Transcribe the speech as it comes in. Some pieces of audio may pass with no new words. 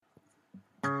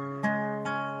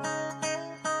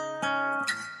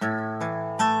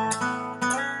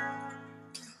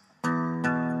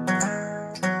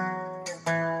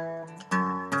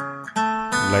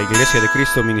La Iglesia de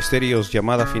Cristo Ministerios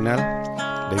Llamada Final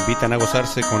le invitan a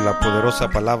gozarse con la poderosa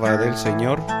palabra del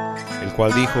Señor, el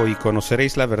cual dijo: y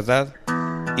conoceréis la verdad,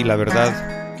 y la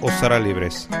verdad os hará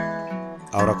libres.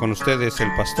 Ahora con ustedes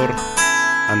el pastor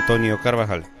Antonio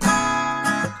Carvajal.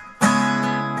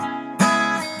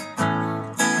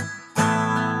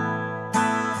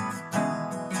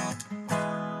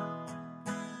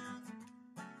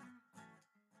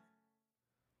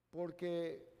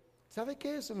 Porque, ¿sabe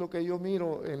qué es lo que yo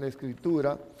miro en la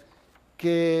Escritura?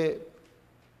 Que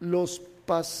los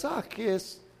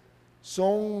pasajes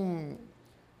son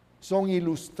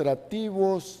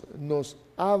ilustrativos, nos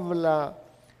habla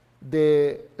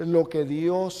de lo que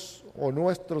Dios o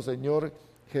nuestro Señor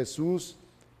Jesús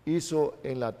hizo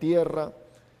en la tierra.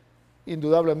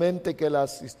 Indudablemente que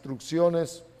las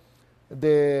instrucciones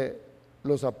de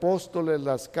los apóstoles,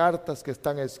 las cartas que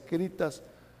están escritas,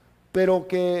 pero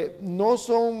que no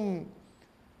son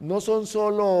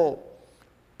solo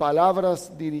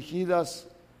palabras dirigidas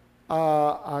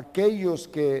a aquellos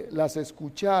que las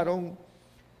escucharon,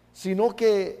 sino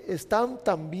que están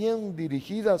también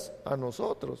dirigidas a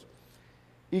nosotros.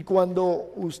 Y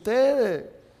cuando usted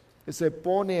se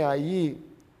pone allí,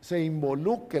 se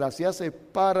involucra, se hace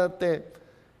parte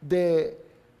de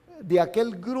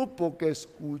aquel grupo que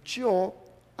escuchó,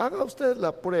 haga usted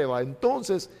la prueba.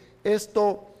 Entonces,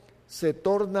 esto se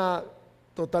torna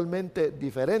totalmente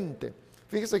diferente.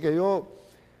 Fíjese que yo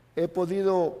he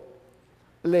podido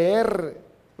leer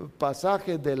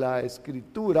pasajes de la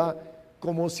Escritura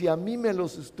como si a mí me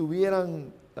los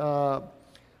estuvieran,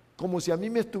 como si a mí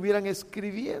me estuvieran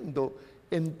escribiendo.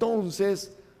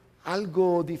 Entonces,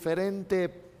 algo diferente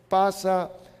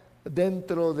pasa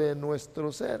dentro de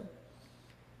nuestro ser.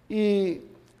 Y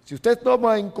si usted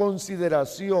toma en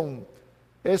consideración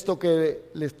esto que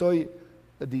le estoy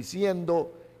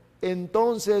diciendo,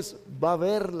 entonces va a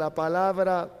ver la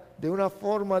palabra de una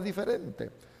forma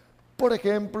diferente. Por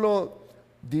ejemplo,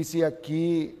 dice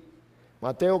aquí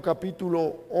Mateo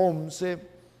capítulo 11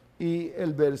 y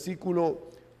el versículo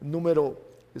número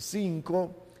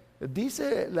 5,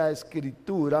 dice la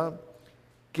Escritura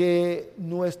que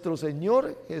nuestro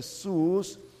Señor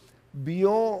Jesús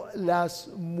vio las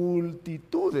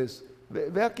multitudes.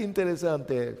 Vea qué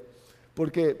interesante,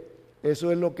 porque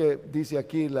eso es lo que dice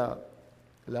aquí la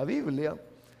Biblia.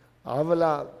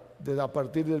 Habla a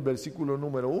partir del versículo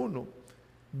número 1.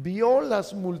 Vio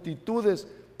las multitudes,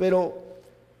 pero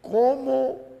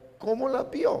 ¿cómo la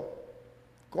vio?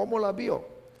 ¿Cómo la vio?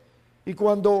 Y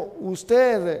cuando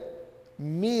usted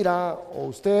mira, o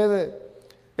usted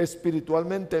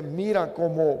espiritualmente mira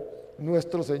como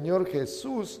nuestro Señor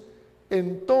Jesús,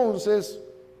 entonces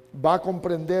va a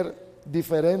comprender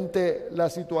diferente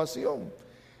la situación.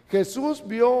 Jesús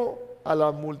vio a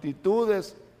las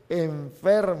multitudes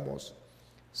enfermos,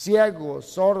 ciegos,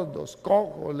 sordos,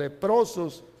 cojos,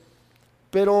 leprosos,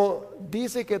 pero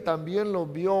dice que también los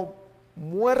vio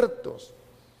muertos.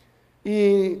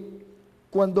 Y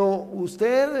cuando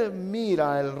usted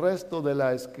mira el resto de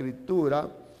la Escritura,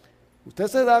 usted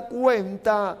se da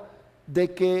cuenta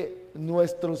de que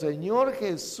nuestro Señor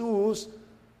Jesús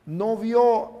no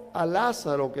vio a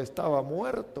Lázaro que estaba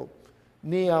muerto,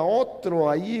 ni a otro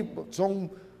allí. Son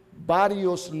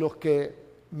varios los que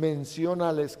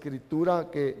menciona la Escritura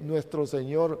que nuestro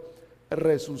Señor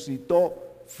resucitó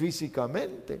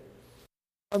físicamente.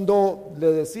 Cuando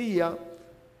le decía,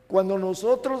 cuando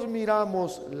nosotros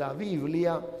miramos la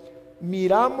Biblia,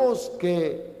 miramos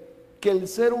que el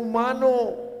ser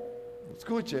humano,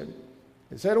 escuchen,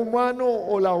 el ser humano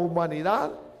o la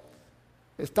humanidad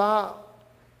está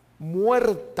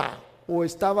muerta o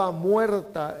estaba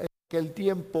muerta en aquel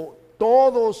tiempo,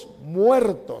 todos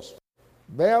muertos.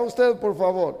 Vea usted, por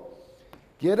favor.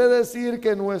 Quiere decir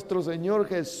que nuestro Señor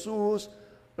Jesús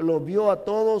los vio a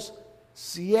todos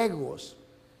ciegos,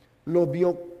 los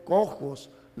vio cojos,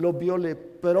 los vio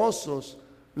leprosos,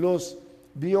 los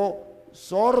vio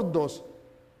sordos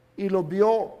y los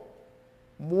vio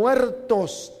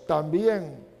muertos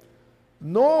también.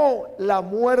 No la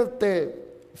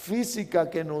muerte física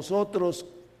que nosotros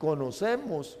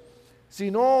conocemos,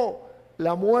 sino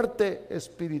la muerte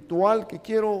espiritual, que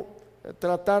quiero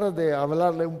tratar de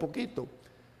hablarle un poquito.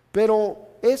 Pero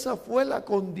esa fue la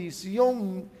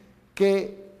condición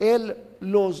que Él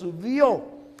los vio.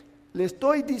 Le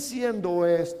estoy diciendo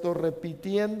esto,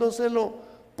 repitiéndoselo,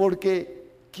 porque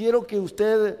quiero que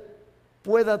usted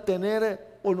pueda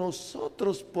tener, o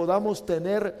nosotros podamos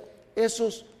tener,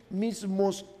 esos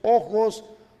mismos ojos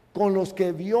con los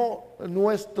que vio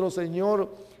nuestro Señor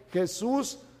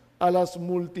Jesús a las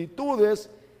multitudes,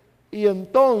 y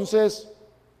entonces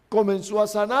comenzó a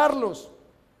sanarlos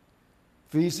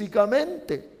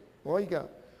físicamente. Oiga,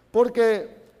 porque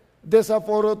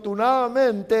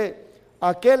desafortunadamente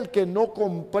aquel que no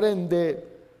comprende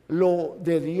lo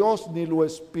de Dios ni lo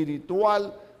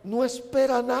espiritual no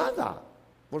espera nada.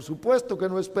 Por supuesto que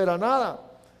no espera nada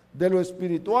de lo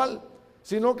espiritual,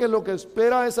 sino que lo que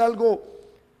espera es algo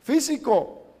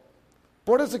físico.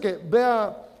 Por eso que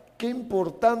vea qué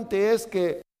importante es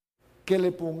que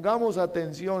le pongamos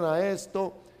atención a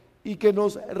esto y que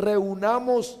nos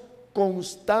reunamos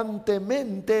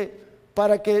constantemente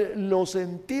para que los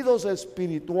sentidos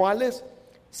espirituales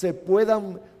se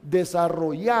puedan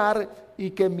desarrollar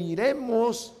y que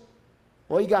miremos,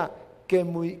 oiga,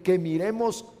 que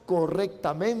miremos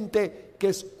correctamente, que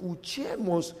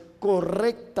escuchemos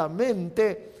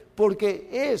correctamente, porque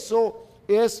eso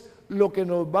es lo que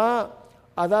nos va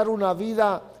a dar una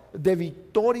vida de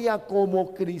victoria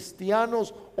como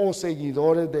cristianos o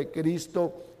seguidores de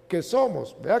Cristo que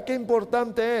somos. Vea qué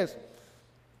importante es.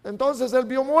 Entonces Él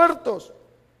vio muertos,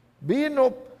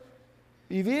 vino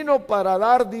para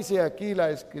dar, dice aquí la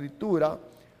Escritura,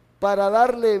 para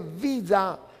darle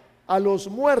vida a los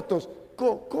muertos.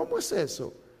 ¿Cómo es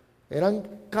eso? ¿Eran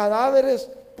cadáveres?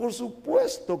 Por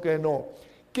supuesto que no.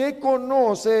 ¿Qué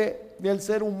conoce el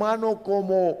ser humano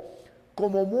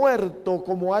como muerto,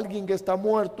 como alguien que está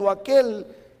muerto? Aquel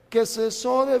que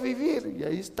cesó de vivir, y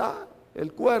ahí está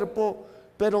el cuerpo,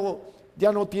 pero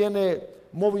ya no tiene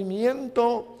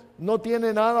movimiento, no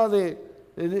tiene nada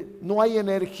no hay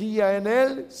energía en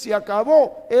él, se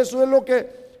acabó. Eso es lo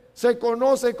que se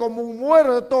conoce como un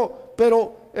muerto,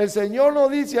 pero el Señor no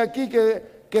dice aquí que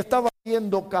estaba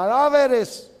viendo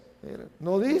cadáveres,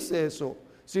 no dice eso,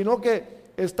 sino que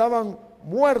estaban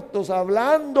muertos,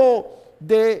 hablando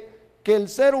de que el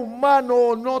ser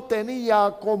humano no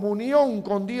tenía comunión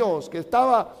con Dios, que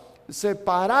estaba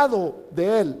separado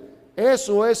de Él.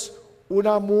 Eso es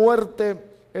una muerte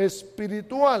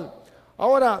espiritual.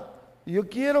 Ahora, yo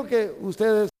quiero que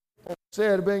ustedes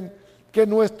observen que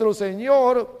nuestro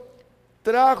Señor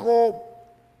trajo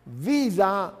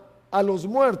vida a los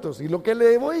muertos. Y lo que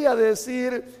le voy a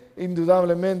decir,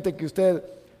 indudablemente que usted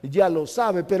ya lo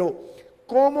sabe, pero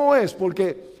 ¿cómo es?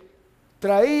 Porque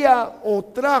traía o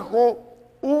trajo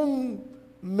un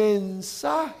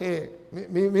mensaje.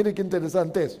 Mire qué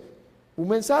interesante es. Un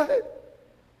mensaje,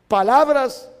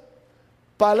 palabras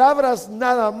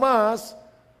nada más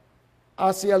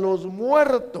hacia los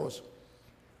muertos.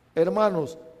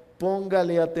 Hermanos,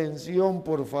 póngale atención,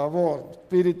 por favor.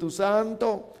 Espíritu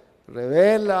Santo,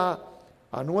 revela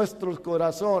a nuestros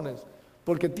corazones,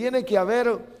 porque tiene que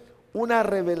haber una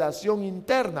revelación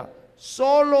interna.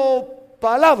 Solo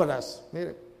palabras,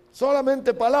 mire,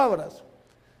 solamente palabras.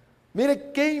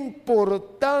 Mire qué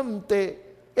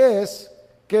importante es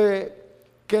que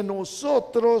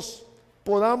nosotros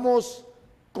podamos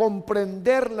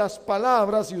comprender las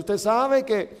palabras, y usted sabe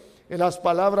que en las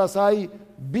palabras hay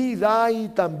vida y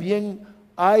también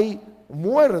hay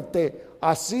muerte.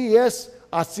 Así es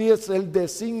el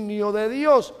designio de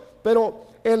Dios. Pero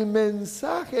el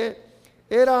mensaje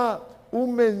era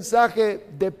un mensaje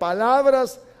de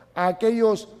palabras a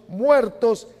aquellos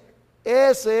muertos.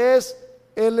 Ese es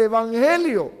el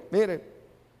evangelio. Mire,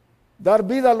 dar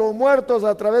vida a los muertos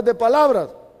a través de palabras.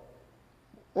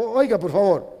 Oiga, por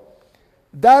favor,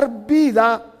 dar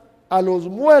vida a los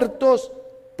muertos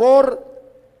por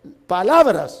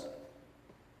palabras.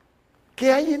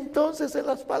 ¿Qué hay entonces en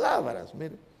las palabras?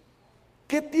 Mire,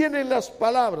 ¿qué tienen las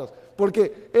palabras?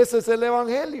 Porque ese es el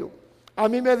evangelio. A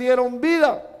mí me dieron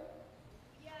vida,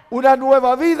 una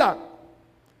nueva vida.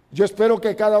 Yo espero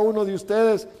que cada uno de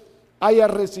ustedes haya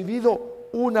recibido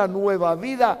una nueva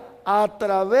vida a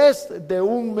través de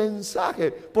un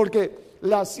mensaje, porque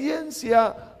la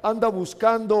ciencia anda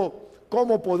buscando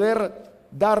cómo poder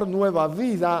dar nueva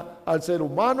vida al ser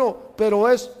humano, pero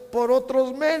es por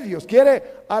otros medios.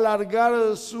 Quiere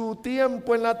alargar su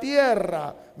tiempo en la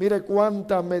tierra. Mire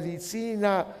cuánta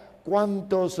medicina,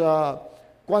 cuántas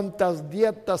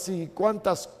dietas y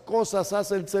cuántas cosas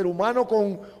hace el ser humano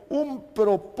con un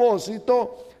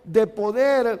propósito de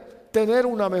poder tener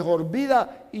una mejor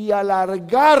vida y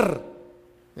alargar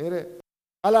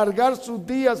sus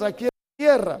días aquí en la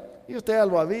tierra. Y usted ya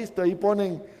lo ha visto, ahí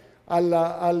ponen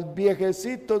al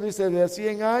viejecito, dice, de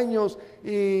 100 años,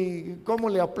 y cómo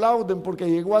le aplauden porque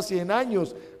llegó a 100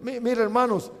 años. Mire,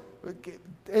 hermanos,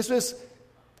 eso es,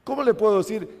 ¿cómo le puedo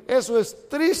decir? Eso es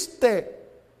triste.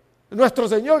 Nuestro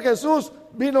Señor Jesús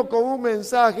vino con un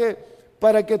mensaje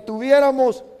para que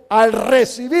tuviéramos, al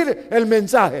recibir el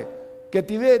mensaje, que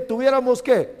tuviéramos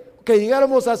 ¿qué? Que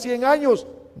llegáramos a 100 años.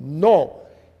 No,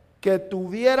 que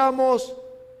tuviéramos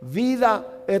vida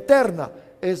eterna.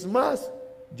 Es más,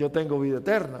 yo tengo vida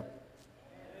eterna.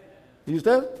 ¿Y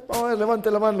usted? Vamos a ver, levante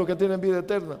la mano los que tienen vida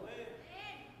eterna.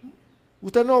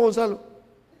 ¿Usted no, Gonzalo?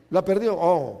 ¿La perdió?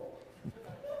 Oh.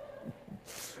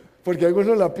 Porque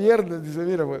algunos la pierden, dice,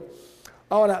 mira, pues.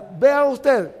 Ahora, vea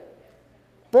usted,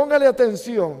 póngale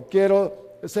atención,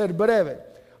 quiero ser breve.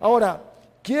 Ahora,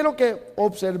 quiero que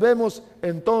observemos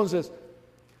entonces,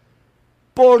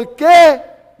 ¿por qué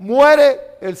muere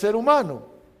el ser humano?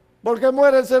 ¿Por qué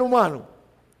muere el ser humano?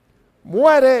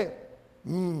 Muere,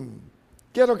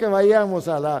 quiero que vayamos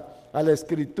a la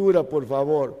escritura, por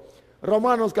favor.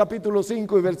 Romanos capítulo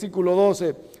 5 y versículo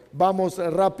 12, vamos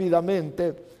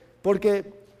rápidamente,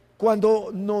 porque cuando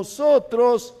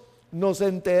nosotros nos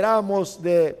enteramos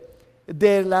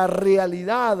de la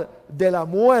realidad de la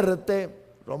muerte,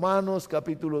 Romanos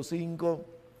capítulo 5,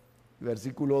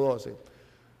 versículo 12.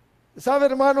 ¿Sabe,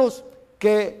 hermanos,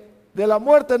 que de la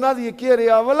muerte nadie quiere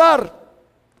hablar?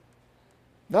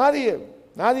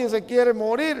 Nadie se quiere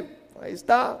morir. Ahí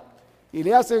está. Y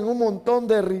le hacen un montón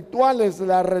de rituales,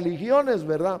 las religiones,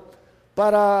 ¿verdad?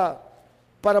 Para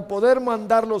poder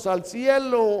mandarlos al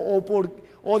cielo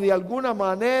o de alguna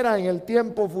manera en el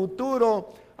tiempo futuro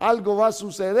algo va a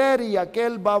suceder y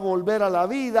aquel va a volver a la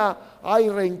vida. Hay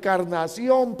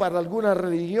reencarnación para algunas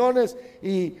religiones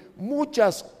y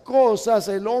muchas cosas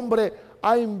el hombre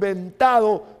ha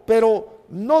inventado, pero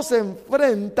no se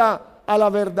enfrenta a la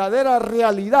verdadera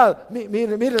realidad.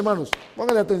 Mire, hermanos,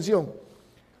 pónganle atención.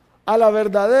 A la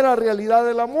verdadera realidad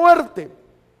de la muerte.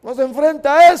 No se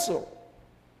enfrenta a eso.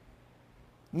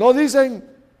 No dicen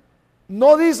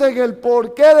el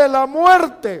porqué de la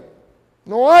muerte.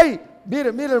 No hay. Mire,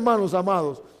 hermanos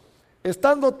amados,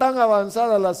 estando tan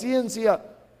avanzada la ciencia,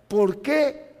 ¿por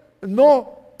qué no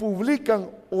publican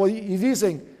y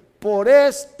dicen, por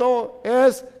esto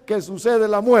es que sucede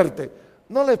la muerte?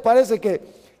 ¿No les parece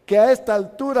que a esta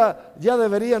altura ya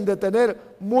deberían de tener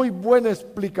muy buena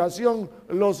explicación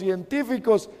los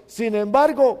científicos? Sin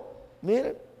embargo,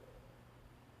 miren,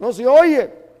 no se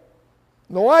oye,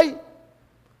 no hay.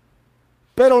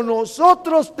 Pero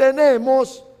nosotros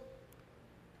tenemos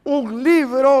un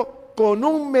libro con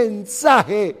un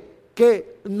mensaje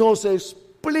que nos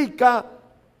explica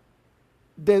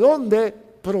de dónde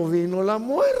provino la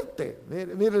muerte.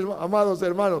 Miren, amados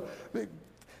hermanos,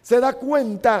 se da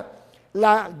cuenta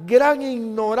la gran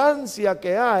ignorancia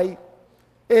que hay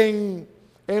en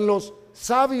los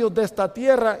sabios de esta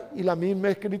tierra, y la misma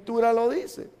escritura lo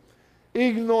dice.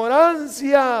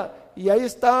 Ignorancia, y ahí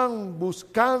están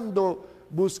buscando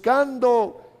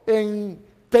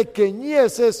en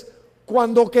pequeñeces,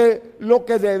 cuando que lo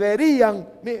que deberían,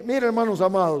 miren hermanos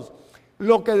amados,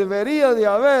 lo que debería de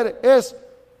haber es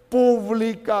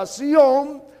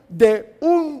publicación de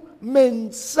un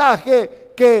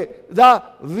mensaje que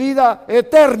da vida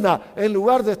eterna, en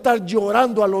lugar de estar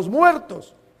llorando a los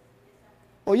muertos.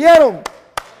 ¿Oyeron?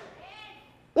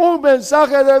 Un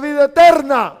mensaje de vida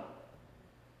eterna.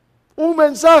 Un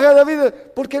mensaje de vida.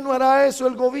 ¿Por qué no hará eso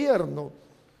el gobierno?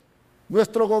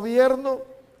 Nuestro gobierno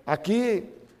aquí,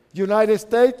 United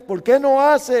States, ¿por qué no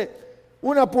hace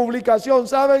una publicación?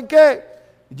 ¿Saben qué?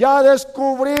 Ya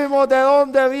descubrimos de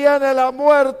dónde viene la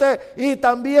muerte y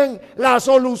también la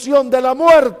solución de la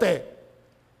muerte.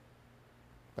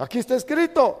 Aquí está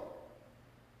escrito.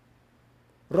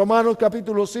 Romanos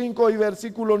capítulo 5 y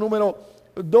versículo número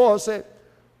 12.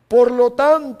 Por lo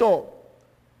tanto,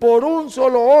 por un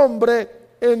solo hombre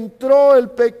entró el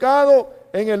pecado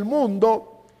en el mundo,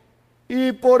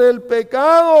 y por el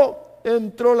pecado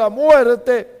entró la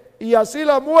muerte, y así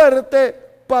la muerte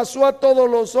pasó a todos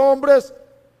los hombres,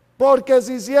 porque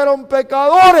se hicieron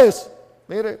pecadores.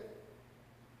 Mire,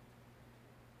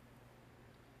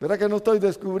 ¿verdad que no estoy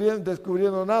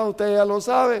descubriendo nada? Usted ya lo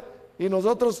sabe. Y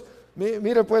nosotros,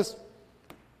 mire pues,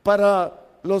 para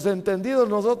los entendidos,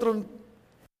 nosotros,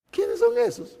 ¿quiénes son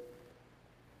esos?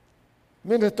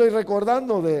 Mire, estoy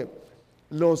recordando de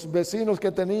los vecinos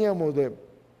que teníamos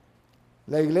de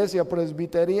la iglesia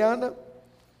presbiteriana.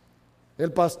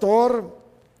 El pastor,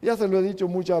 ya se lo he dicho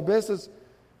muchas veces,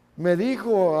 me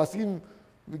dijo así,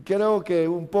 creo que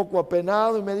un poco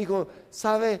apenado, y me dijo,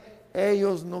 ¿sabe?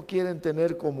 Ellos no quieren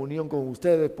tener comunión con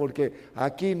ustedes porque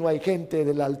aquí no hay gente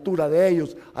de la altura de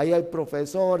ellos. Ahí hay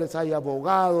profesores, hay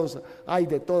abogados, hay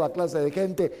de toda clase de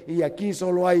gente, y aquí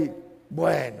solo hay,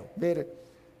 bueno, mire.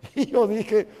 Y yo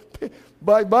dije,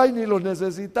 bye, ni los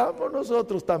necesitamos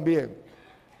nosotros también.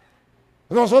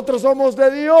 Nosotros somos de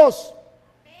Dios.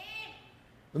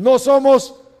 No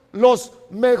somos los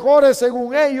mejores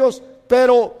según ellos,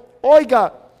 pero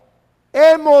oiga,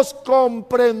 hemos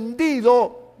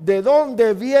comprendido de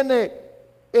dónde viene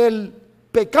el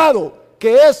pecado,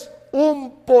 que es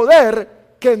un poder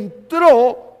que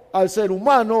entró al ser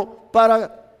humano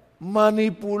para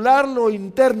manipularlo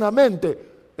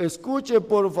internamente. Escuche,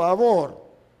 por favor.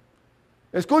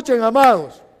 Escuchen,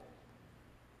 amados.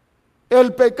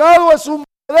 El pecado es un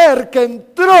poder que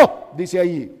entró, dice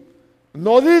allí.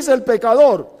 No dice el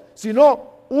pecador,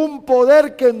 sino un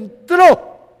poder que entró.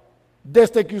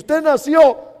 Desde que usted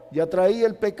nació, ya traía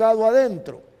el pecado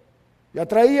adentro. Ya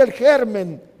traía el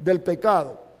germen del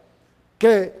pecado.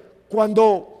 Que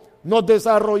cuando nos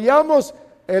desarrollamos,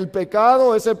 el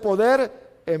pecado, ese poder,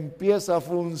 empieza a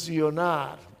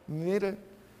funcionar. Mire,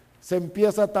 se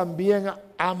empieza también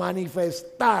a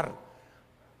manifestar.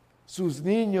 Sus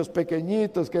niños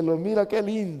pequeñitos que los mira, qué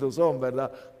lindos son,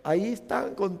 ¿verdad? Ahí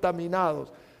están contaminados.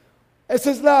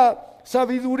 Esa es la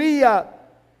sabiduría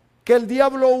que el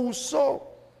diablo usó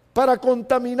para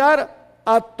contaminar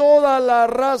a toda la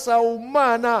raza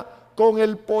humana con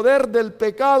el poder del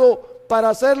pecado, para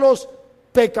hacerlos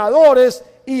pecadores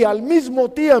y al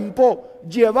mismo tiempo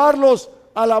llevarlos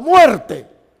a la muerte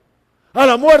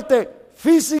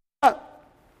física,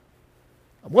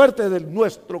 la muerte de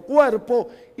nuestro cuerpo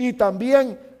y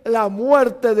también la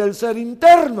muerte del ser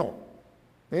interno.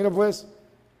 Mira pues,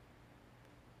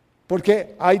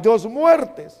 porque hay dos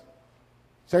muertes,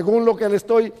 según lo que le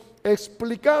estoy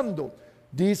explicando.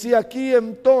 Dice aquí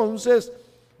entonces,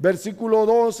 versículo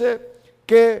 12,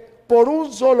 que por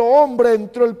un solo hombre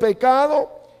entró el pecado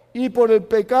y por el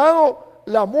pecado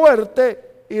la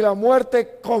muerte, y la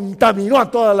muerte contaminó a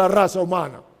toda la raza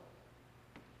humana.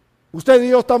 Usted y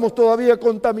yo estamos todavía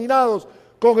contaminados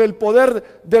con el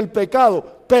poder del pecado,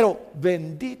 pero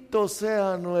bendito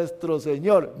sea nuestro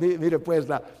Señor. Mire pues,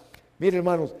 mire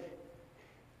hermanos,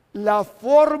 la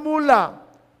fórmula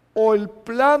o el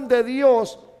plan de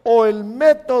Dios o el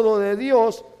método de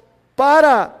Dios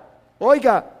para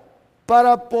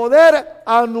poder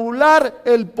anular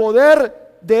el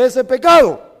poder de ese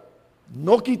pecado.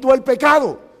 No quitó el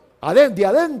pecado de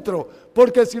adentro,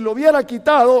 porque si lo hubiera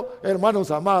quitado,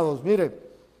 hermanos amados, mire,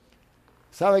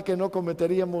 sabe que no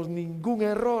cometeríamos ningún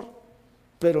error,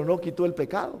 pero no quitó el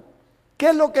pecado. ¿Qué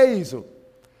es lo que hizo?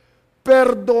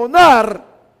 Perdonar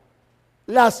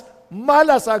las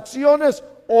malas acciones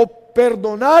o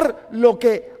perdonar lo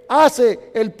que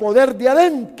hace el poder de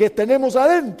adentro, que tenemos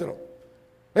adentro.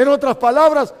 En otras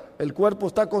palabras, el cuerpo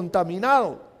está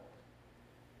contaminado.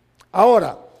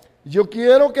 Ahora, yo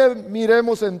quiero que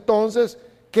miremos entonces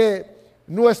que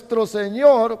nuestro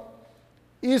Señor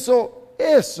hizo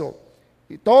eso.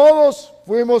 Y todos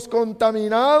fuimos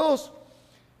contaminados.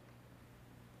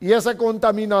 Y esa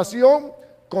contaminación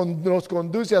nos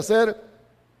conduce a ser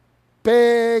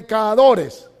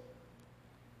pecadores.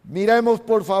 Miremos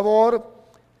por favor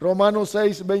Romanos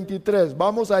 6:23.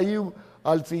 Vamos ahí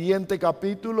al siguiente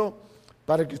capítulo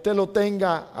para que usted lo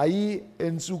tenga ahí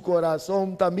en su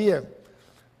corazón también.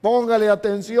 Póngale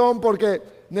atención porque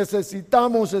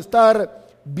necesitamos estar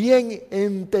bien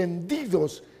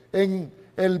entendidos en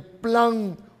el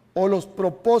plan o los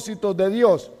propósitos de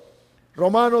Dios.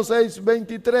 Romanos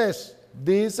 6:23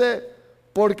 dice,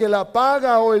 porque la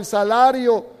paga o el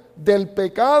salario del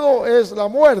pecado es la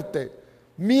muerte.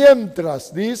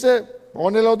 Mientras, dice,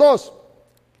 pone los dos,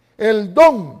 el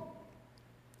don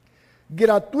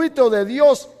gratuito de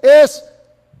Dios es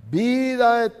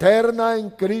vida eterna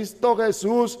en Cristo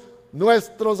Jesús,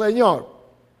 nuestro Señor.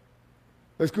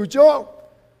 ¿Escuchó?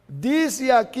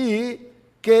 Dice aquí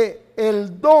que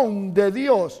el don de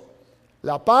Dios,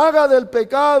 la paga del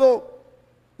pecado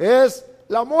es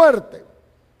la muerte,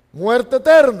 muerte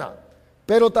eterna.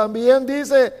 Pero también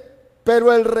dice,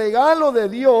 pero el regalo de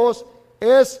Dios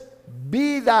es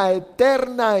vida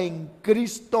eterna en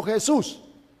Cristo Jesús.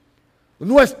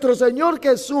 Nuestro Señor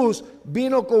Jesús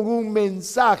vino con un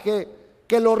mensaje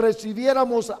que lo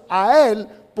recibiéramos a Él,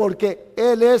 porque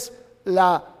Él es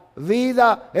la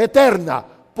vida eterna.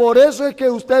 Por eso es que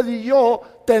usted y yo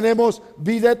tenemos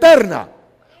vida eterna,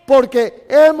 porque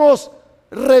hemos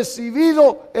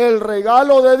recibido el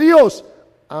regalo de Dios.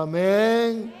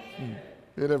 Amén.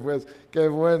 Mire pues, qué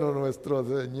bueno nuestro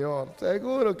Señor.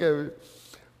 Seguro que...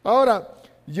 Ahora,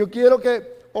 yo quiero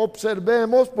que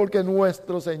observemos, porque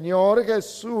nuestro Señor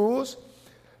Jesús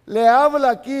le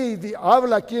habla aquí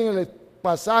en el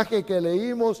pasaje que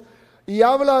leímos, y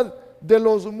habla de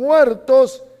los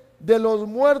muertos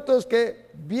que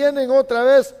vienen otra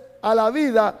vez a la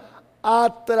vida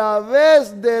a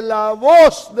través de la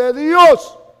voz de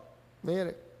Dios.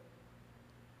 Mire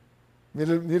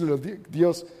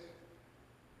Dios,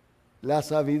 la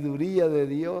sabiduría de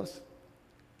Dios.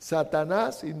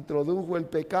 Satanás introdujo el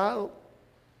pecado,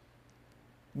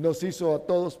 nos hizo a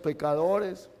todos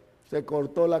pecadores, se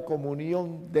cortó la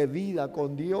comunión de vida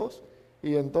con Dios,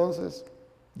 y entonces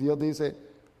Dios dice,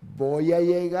 voy a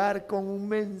llegar con un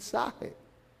mensaje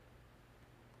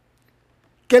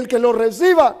que el que lo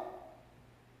reciba,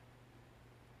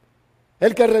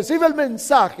 el que recibe el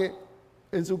mensaje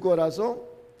en su corazón,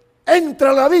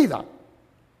 entra a la vida,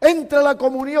 entra a la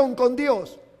comunión con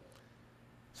Dios.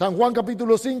 San Juan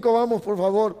capítulo 5, vamos por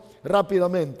favor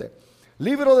rápidamente.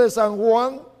 Libro de San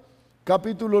Juan,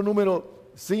 capítulo número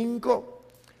 5.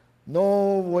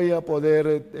 No voy a poder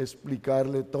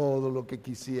explicarle todo lo que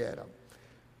quisiera.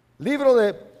 Libro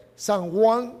de San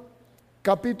Juan,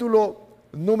 capítulo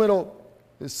número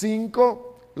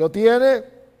 5. ¿Lo tiene?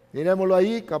 Miremoslo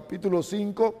ahí, capítulo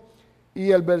 5 y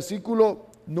el versículo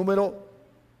número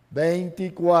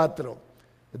 24.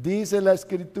 Dice la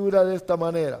escritura de esta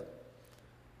manera: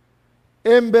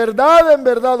 en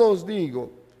verdad os digo,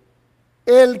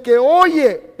 el que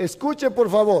oye, escuche por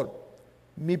favor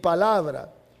mi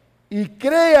palabra y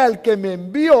crea al que me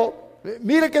envió,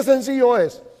 mire qué sencillo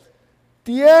es,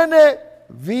 tiene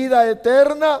vida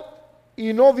eterna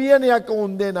y no viene a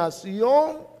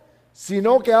condenación,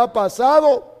 sino que ha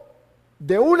pasado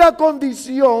de una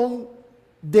condición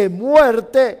de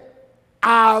muerte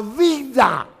a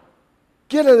vida.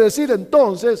 Quiere decir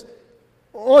entonces,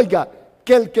 oiga,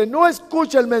 que el que no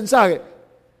escucha el mensaje,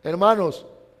 hermanos,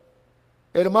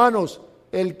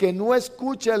 el que no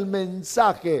escucha el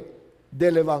mensaje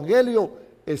del evangelio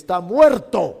está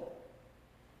muerto.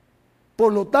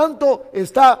 Por lo tanto,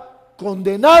 está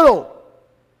condenado.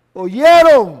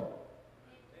 ¿Oyeron?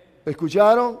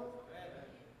 ¿Escucharon?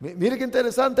 Mire qué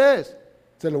interesante es.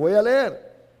 Se lo voy a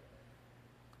leer.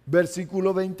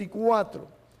 Versículo 24.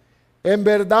 En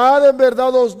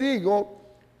verdad os digo,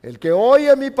 el que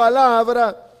oye mi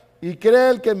palabra y cree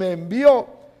el que me envió,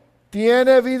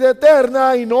 tiene vida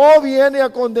eterna y no viene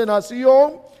a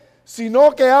condenación,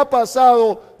 sino que ha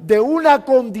pasado de una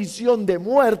condición de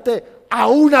muerte a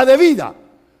una de vida.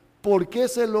 ¿Por qué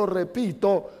se lo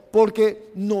repito?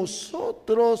 Porque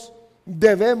nosotros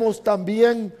debemos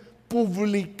también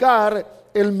publicar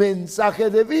el mensaje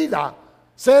de vida,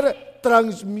 ser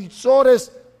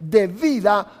transmisores de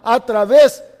vida a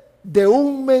través de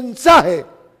un mensaje.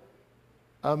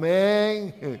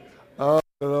 Amén. Oh,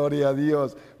 gloria a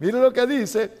Dios. Miren lo que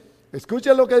dice,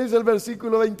 escuchen lo que dice el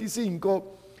versículo 25.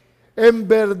 En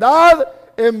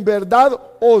verdad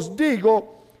os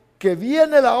digo que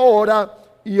viene la hora,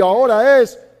 y ahora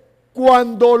es,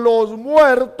 cuando los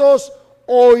muertos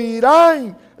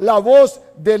oirán la voz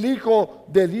del Hijo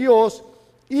de Dios,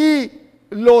 y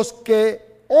los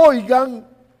que oigan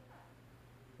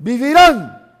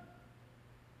vivirán.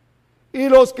 Y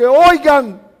los que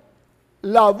oigan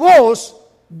la voz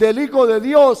del Hijo de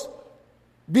Dios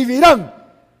vivirán.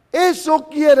 Eso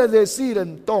quiere decir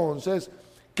entonces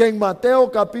que en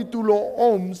Mateo capítulo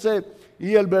 11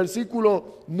 y el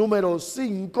versículo número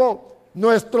 5,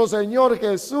 nuestro Señor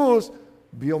Jesús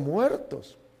vio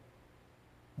muertos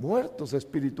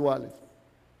espirituales.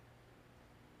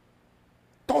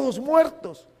 Todos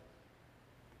muertos.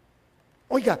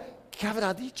 Oiga, ¿qué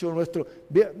habrá dicho nuestro?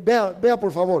 Vea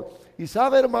por favor. Y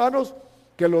sabe, hermanos,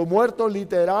 que los muertos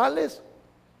literales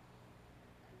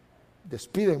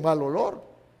despiden mal olor.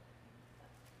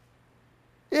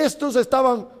 Estos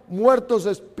estaban muertos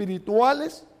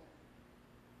espirituales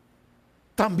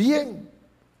también.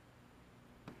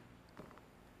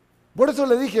 Por eso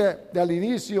le dije al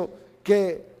inicio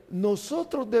que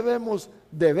nosotros debemos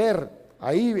de ver,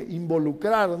 ahí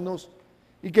involucrarnos,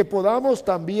 y que podamos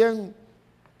también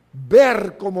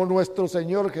ver como nuestro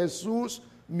Señor Jesús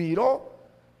miró.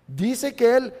 Dice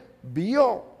que Él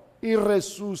vio y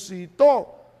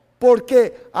resucitó,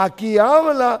 porque aquí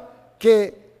habla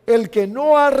que el que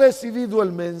no ha recibido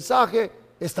el mensaje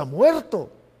está muerto.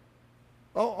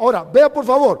 Ahora, vea por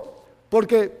favor,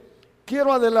 porque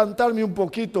quiero adelantarme un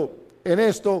poquito en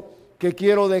esto que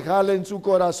quiero dejarle en su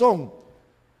corazón.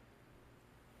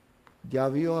 ¿Ya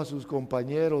vio a sus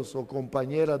compañeros o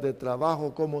compañeras de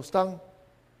trabajo cómo están?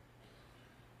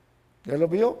 ¿Ya lo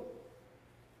vio?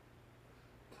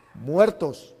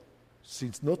 Muertos.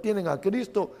 Si no tienen a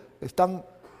Cristo, están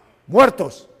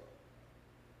muertos.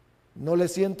 ¿No le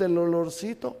siente el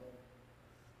olorcito?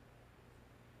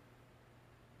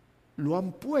 Lo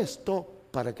han puesto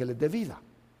para que les dé vida.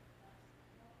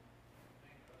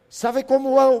 ¿Sabe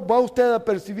cómo va usted a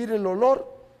percibir el olor?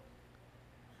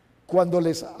 Cuando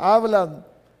les hablan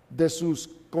de sus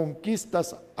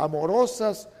conquistas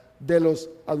amorosas, de los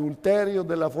adulterios,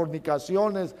 de las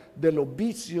fornicaciones, de los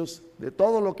vicios, de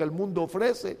todo lo que el mundo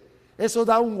ofrece. Eso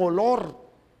da un olor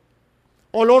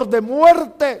de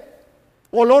muerte,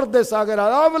 olor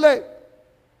desagradable.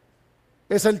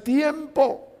 Es el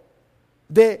tiempo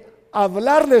de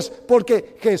hablarles,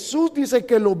 porque Jesús dice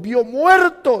que los vio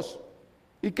muertos.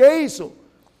 ¿Y qué hizo?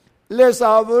 Les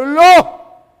habló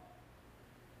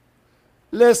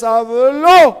les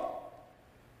habló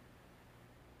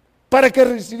para que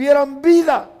recibieran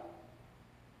vida.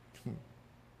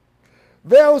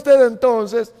 Vea usted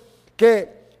entonces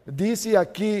que dice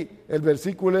aquí el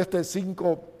versículo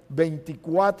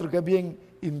 5:24, que es bien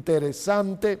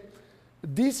interesante.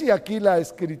 Dice aquí la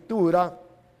escritura,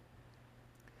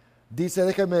 dice,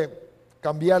 déjeme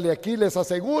cambiarle aquí, les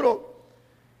aseguro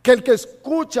que el que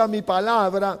escucha mi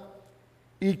palabra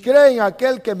y cree en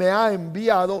aquel que me ha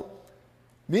enviado,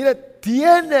 mire,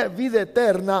 tiene vida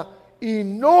eterna y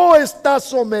no está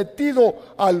sometido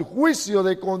al juicio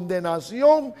de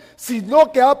condenación,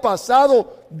 sino que ha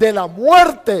pasado de la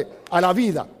muerte a la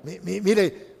vida.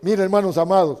 Mire, hermanos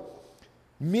amados,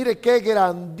 mire qué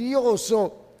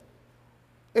grandioso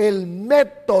el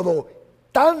método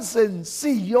tan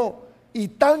sencillo y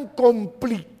tan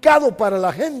complicado para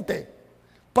la gente,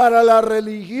 para la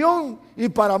religión y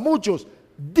para muchos.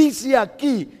 Dice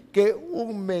aquí que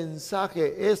un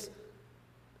mensaje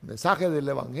del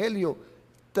Evangelio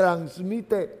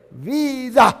transmite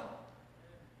vida.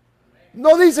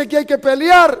 No dice que hay que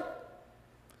pelear,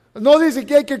 no dice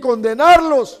que hay que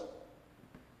condenarlos,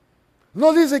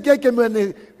 no dice que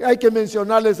hay que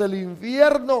mencionarles el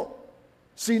infierno,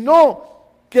 sino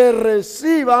que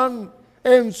reciban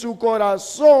en su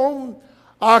corazón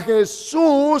a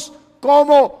Jesús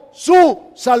como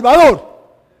su Salvador.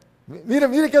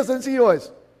 Mire qué sencillo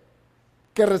es,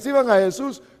 que reciban a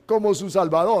Jesús como su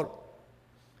Salvador.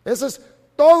 Ese es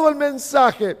todo el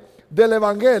mensaje del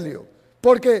Evangelio,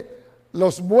 porque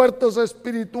los muertos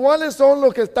espirituales son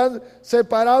los que están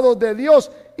separados de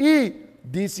Dios. Y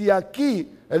dice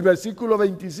aquí el versículo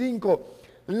 25,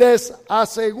 les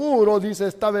aseguro, dice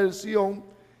esta versión,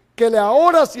 que la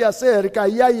hora se acerca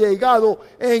y ha llegado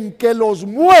en que los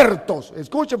muertos,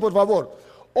 escuchen por favor,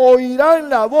 oirán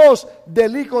la voz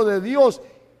del Hijo de Dios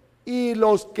y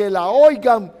los que la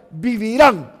oigan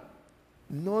vivirán.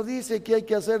 No dice que hay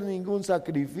que hacer ningún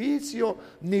sacrificio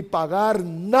ni pagar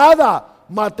nada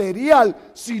material,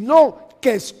 sino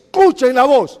que escuchen la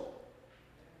voz.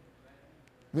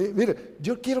 Mire,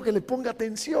 yo quiero que le ponga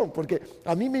atención, porque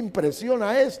a mí me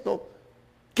impresiona esto,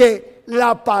 que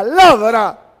la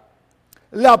palabra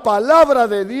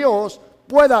de Dios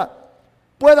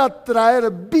pueda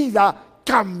traer vida,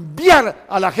 cambiar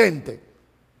a la gente.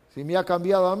 Si me ha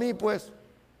cambiado a mí, pues.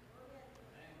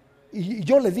 Y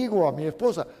yo le digo a mi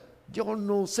esposa, yo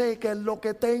no sé qué es lo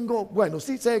que tengo. Bueno,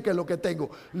 sí sé qué es lo que tengo.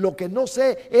 Lo que no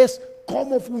sé es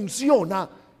cómo funciona,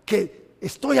 que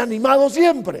estoy animado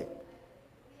siempre.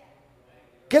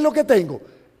 ¿Qué es lo que tengo?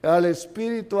 Al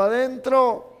Espíritu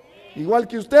adentro, igual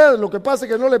que usted. Lo que pasa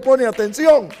es que no le pone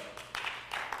atención.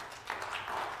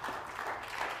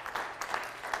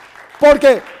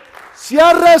 Porque si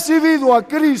ha recibido a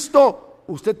Cristo,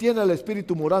 usted tiene el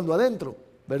Espíritu morando adentro.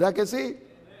 ¿Verdad que sí?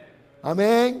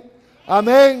 Amén.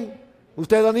 Amén.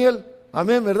 ¿Usted, Daniel?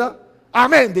 Amén, ¿verdad?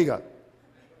 Amén, diga.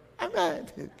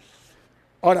 Amén.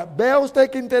 Ahora, vea usted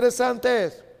qué interesante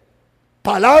es.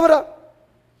 Palabra.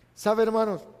 ¿Sabe,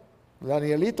 hermanos?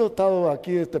 Danielito ha estado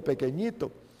aquí,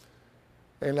 pequeñito,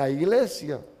 en la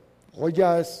iglesia. Hoy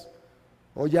ya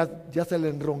se le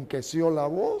enronqueció la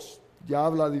voz, ya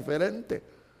habla diferente.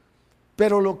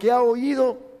 Pero lo que ha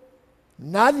oído,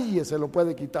 nadie se lo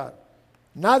puede quitar.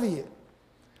 Nadie.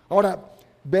 Ahora,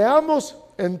 veamos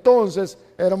entonces,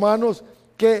 hermanos,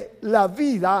 que la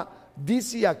vida,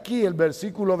 dice aquí el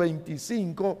versículo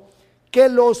 25, que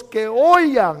los que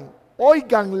oigan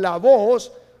la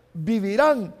voz,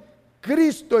 vivirán.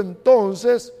 Cristo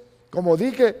entonces, como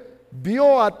dije,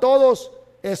 vio a todos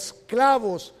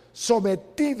esclavos,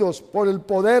 sometidos por el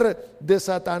poder de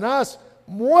Satanás,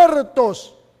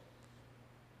 muertos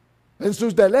en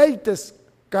sus deleites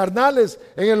carnales,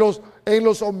 en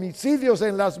los homicidios,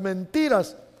 en las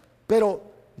mentiras. Pero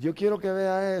yo quiero que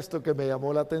vea esto que me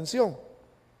llamó la atención.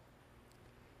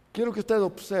 Quiero que usted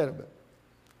observe,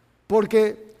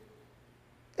 porque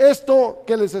esto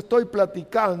que les estoy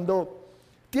platicando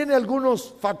tiene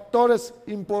algunos factores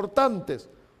importantes.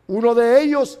 Uno de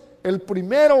ellos, el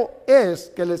primero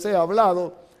es que les he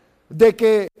hablado de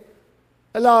que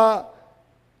la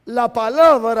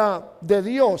palabra de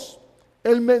Dios,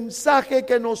 el mensaje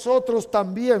que nosotros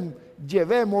también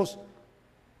llevemos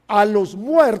a los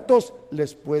muertos,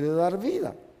 les puede dar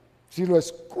vida. Si lo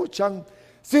escuchan,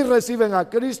 si reciben a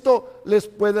Cristo, les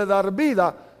puede dar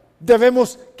vida.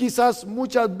 Debemos quizás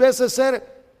muchas veces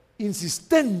ser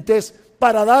insistentes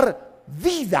para dar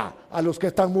vida a los que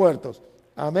están muertos.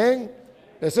 Amén.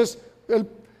 Ese es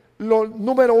lo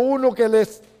número uno que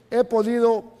les he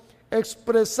podido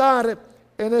expresar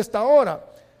en esta hora.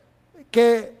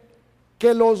 Que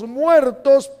los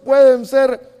muertos pueden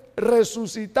ser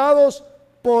resucitados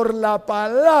por la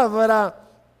palabra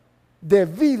de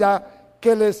vida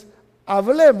que les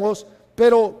hablemos,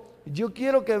 pero yo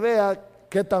quiero que vea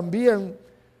que también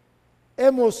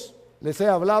les he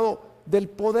hablado del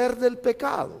poder del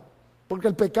pecado, porque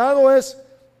el pecado es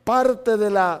parte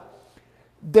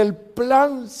del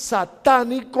plan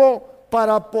satánico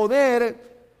para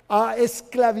poder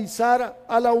esclavizar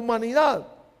a la humanidad.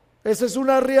 Esa es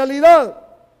una realidad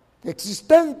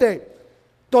existente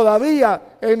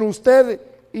todavía en usted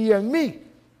y en mí,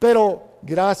 pero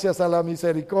gracias a la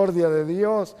misericordia de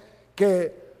Dios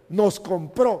que nos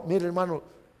compró. Mire, hermano,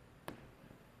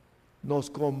 nos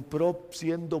compró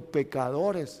siendo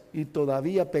pecadores y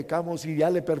todavía pecamos y ya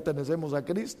le pertenecemos a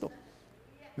Cristo.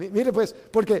 Mire pues,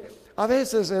 porque a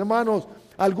veces, hermanos,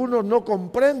 algunos no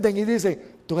comprenden y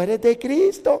dicen: tú eres de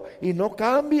Cristo y no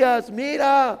cambias,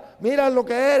 mira lo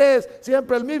que eres,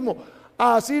 siempre el mismo.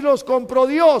 Así los compró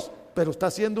Dios, pero está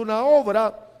haciendo una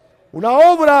obra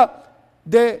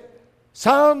de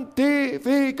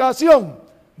santificación,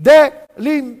 de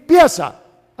limpieza.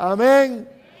 Amén.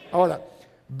 Ahora,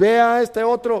 vea este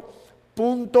otro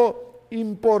punto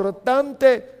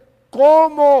importante: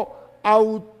 cómo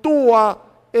actúa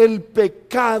el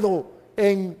pecado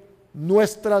en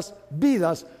nuestras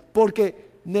vidas,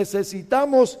 porque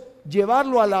necesitamos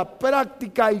llevarlo a la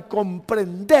práctica y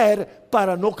comprender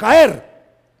para no caer.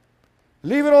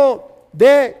 Libro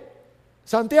de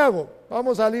Santiago,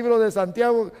 vamos al libro de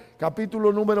Santiago,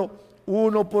 capítulo número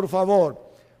 1, por favor.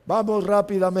 Vamos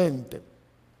rápidamente.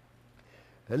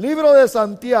 El libro de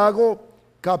Santiago,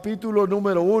 capítulo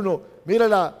número 1. Mire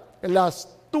la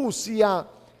astucia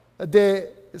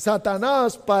de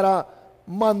Satanás para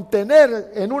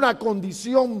mantener en una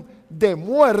condición de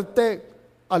muerte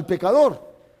al pecador.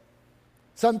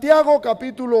 Santiago,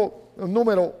 capítulo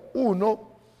número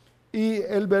 1 y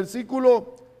el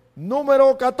versículo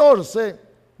número 14,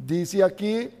 dice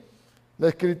aquí la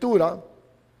escritura.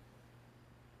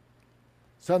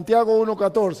 Santiago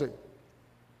 1:14.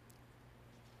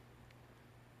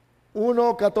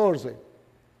 1:14.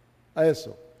 A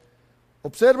eso.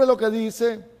 Observe lo que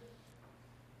dice.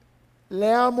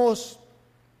 Leamos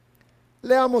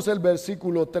el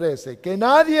versículo 13. Que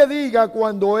nadie diga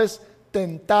cuando es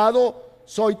tentado: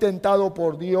 soy tentado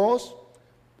por Dios,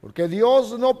 porque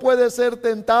Dios no puede ser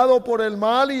tentado por el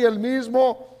mal y él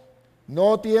mismo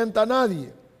no tienta a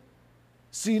nadie,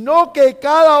 sino que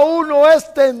cada uno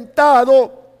es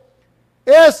tentado,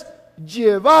 es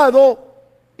llevado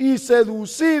y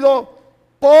seducido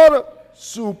por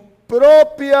su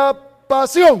propia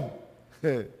pasión.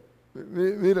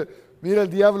 Mira el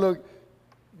diablo,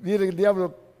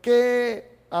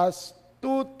 qué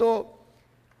astuto,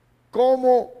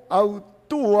 cómo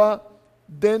actúa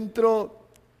dentro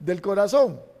del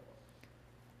corazón.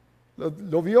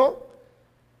 ¿Lo vio?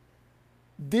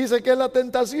 Dice que es la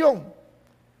tentación.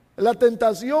 La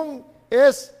tentación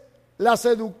es la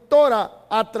seductora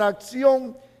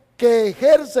atracción que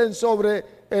ejercen sobre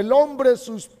el hombre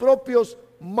sus propios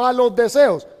malos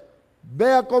deseos.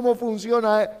 Vea cómo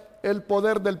funciona el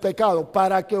poder del pecado,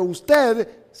 para que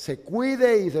usted se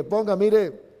cuide y se ponga,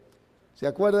 mire, ¿se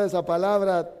acuerda de esa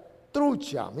palabra?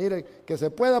 Trucha, mire, que se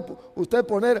pueda usted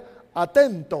poner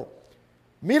atento.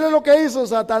 Mire lo que hizo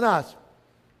Satanás.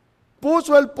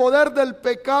 Puso el poder del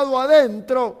pecado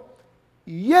adentro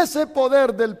y ese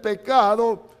poder del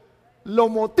pecado lo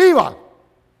motiva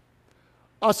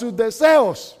a sus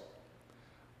deseos.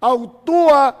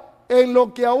 Actúa en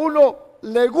lo que a uno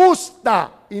le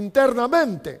gusta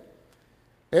internamente.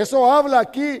 Eso habla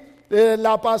aquí de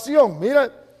la pasión.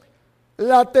 Mire,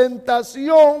 la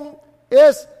tentación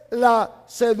es la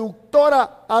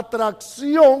seductora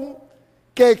atracción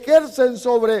que ejercen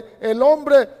sobre el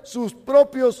hombre sus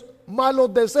propios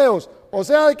malos deseos. O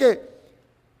sea que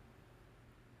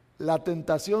la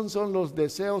tentación son los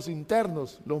deseos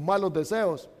internos, los malos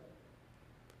deseos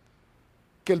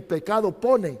que el pecado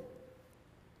pone.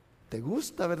 ¿Te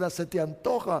gusta, verdad? ¿Se te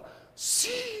antoja?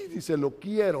 Sí, dice, lo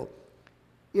quiero.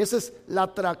 Y esa es la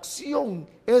atracción,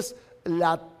 es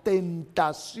la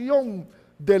tentación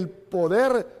del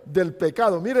poder del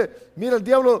pecado. Mire el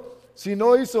diablo, si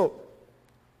no hizo,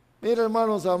 mire,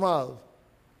 hermanos amados,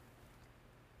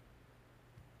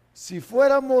 si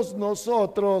fuéramos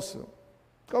nosotros,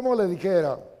 ¿cómo le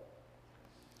dijera?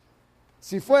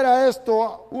 Si fuera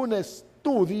esto un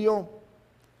estudio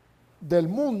del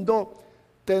mundo,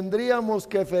 tendríamos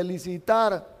que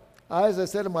felicitar a ese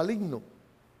ser maligno.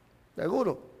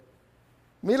 Seguro.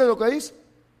 Mire lo que hizo.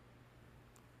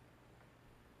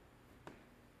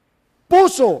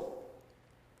 Puso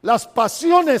las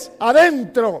pasiones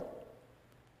adentro,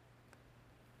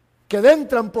 que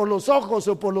entran por los ojos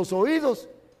o por los oídos,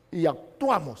 y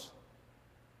actuamos.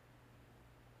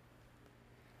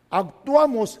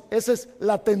 actuamos, esa es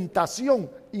la tentación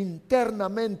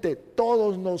internamente.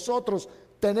 Todos nosotros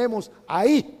tenemos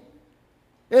ahí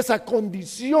esa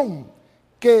condición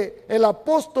que el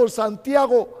apóstol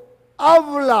Santiago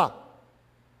habla.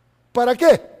 ¿Para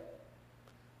qué?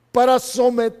 Para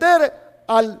someter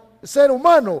al ser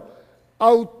humano.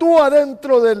 Actúa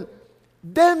dentro del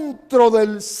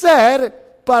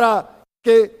ser para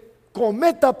que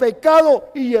cometa pecado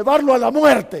y llevarlo a la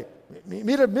muerte.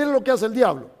 Miren lo que hace el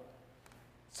diablo.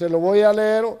 Se lo voy a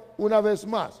leer una vez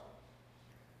más.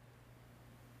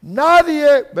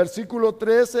 Nadie, versículo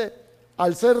 13,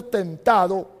 al ser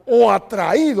tentado o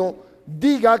atraído,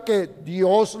 diga que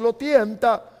Dios lo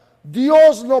tienta.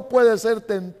 Dios no puede ser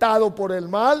tentado por el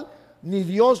mal, ni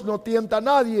Dios no tienta a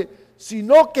nadie,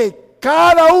 sino que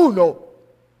cada uno,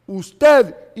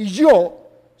 usted y yo,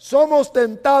 somos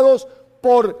tentados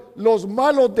por los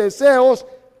malos deseos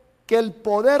que el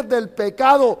poder del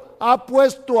pecado ha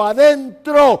puesto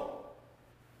adentro.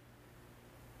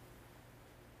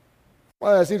 Voy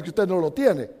a decir que usted no lo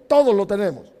tiene, todos lo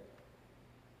tenemos.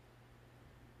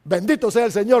 Bendito sea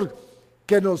el Señor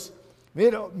que nos...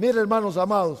 Mire, hermanos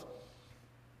amados,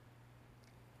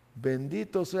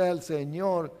 bendito sea el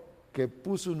Señor que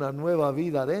puso una nueva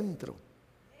vida adentro.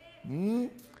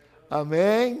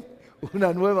 Amén.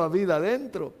 Una nueva vida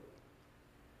adentro.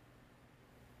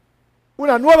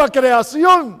 Una nueva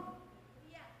creación.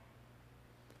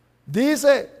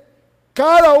 Dice,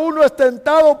 cada uno es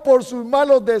tentado por sus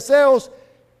malos deseos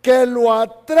que lo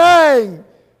atraen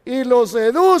y lo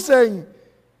seducen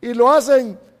y lo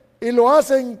hacen,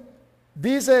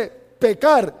 dice,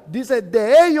 pecar. Dice,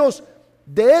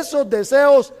 de esos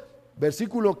deseos,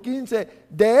 versículo 15,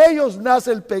 de ellos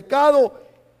nace el pecado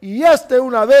y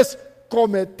una vez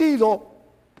cometido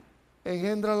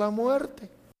engendra la muerte.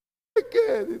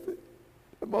 ¿Qué? Dice,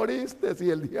 moriste. Si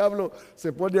el diablo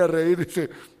se pone a reír, dice,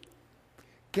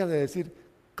 ¿qué ha de decir?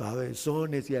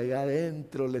 Cabezones, y allá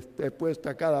adentro les he puesto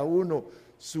a cada uno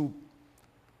su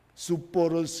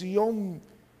porción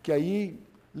que ahí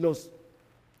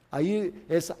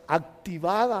es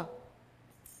activada.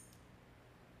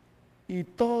 Y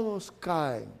todos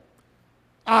caen,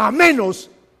 a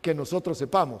menos que nosotros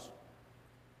sepamos.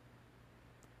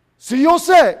 Si yo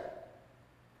sé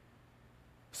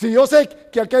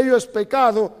que aquello es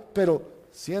pecado, pero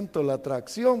siento la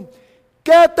atracción,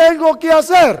 ¿qué tengo que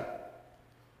hacer?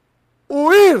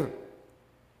 Huir.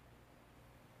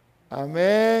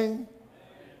 Amén.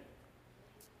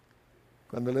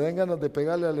 Cuando le den ganas de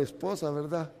pegarle a la esposa,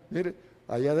 ¿verdad? Mire,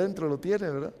 allá adentro lo tiene,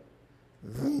 ¿verdad?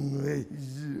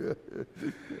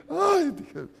 Ay,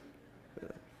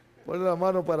 pone la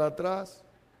mano para atrás.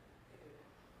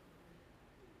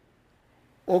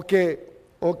 O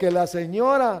que la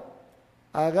señora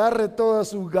agarre todas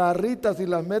sus garritas y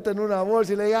las mete en una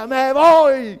bolsa y le diga, me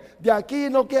voy de aquí,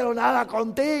 no quiero nada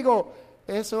contigo.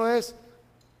 Eso es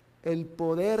el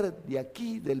poder de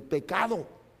aquí, del pecado.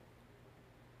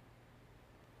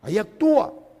 Ahí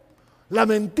actúa la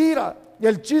mentira y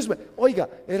el chisme. Oiga,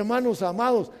 hermanos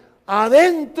amados,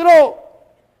 adentro,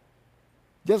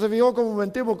 ¿ya se fijó cómo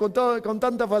mentimos con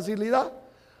tanta facilidad?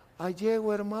 Ahí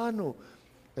llego, hermano.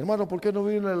 Hermano, ¿por qué no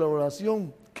vino a la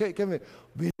oración?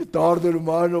 Vine tarde,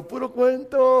 hermano, puro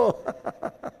cuento.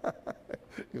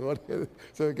 Y Jorge,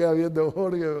 se me queda viendo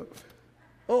Jorge.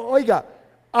 Oiga,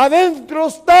 adentro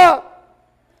está.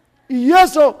 Y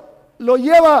eso lo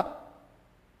lleva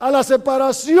a la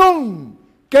separación,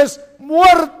 que es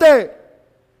muerte.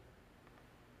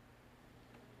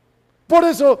 Por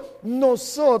eso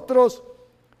nosotros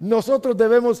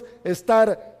debemos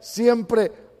estar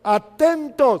siempre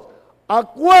atentos.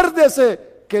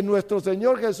 Acuérdese que nuestro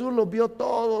Señor Jesús los vio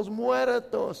todos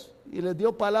muertos y les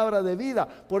dio palabra de vida.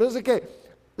 Por eso es que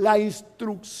la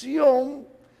instrucción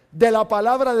de la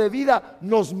palabra de vida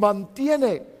nos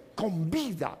mantiene con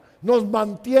vida, nos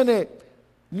mantiene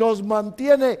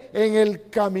en el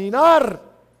caminar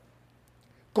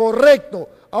correcto.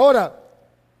 Ahora,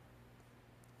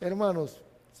 hermanos,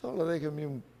 solo déjenme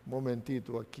un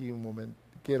momentito aquí,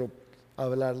 quiero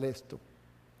hablarle esto.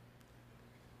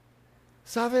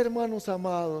 ¿Sabe, hermanos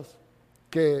amados,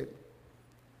 que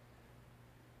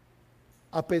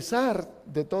a pesar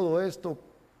de todo esto,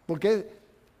 porque,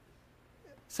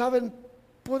 ¿saben?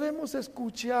 Podemos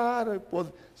escuchar,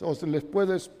 o se les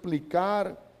puede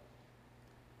explicar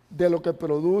de lo que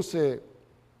produce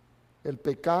el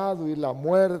pecado y la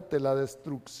muerte, la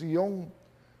destrucción,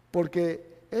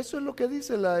 porque eso es lo que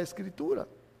dice la Escritura.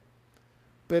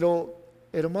 Pero,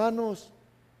 hermanos,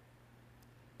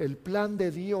 el plan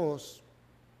de Dios,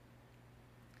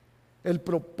 el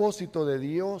propósito de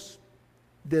Dios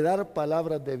de dar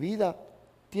palabras de vida,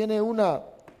 tiene una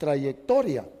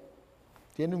trayectoria.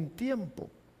 tiene un tiempo.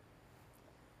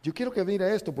 Yo quiero que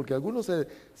mire esto, porque algunos se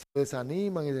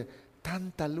desaniman y dicen,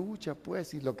 tanta lucha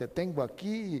pues, y lo que tengo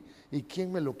aquí, y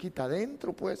quién me lo quita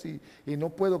adentro pues, y no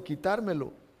puedo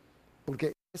quitármelo,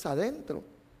 porque es adentro,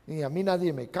 y a mí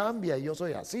nadie me cambia, y yo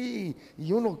soy así,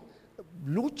 y uno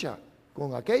lucha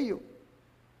con aquello.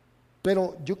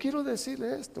 Pero yo quiero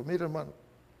decirle esto, mire hermano,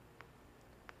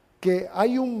 que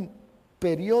hay un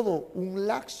periodo, un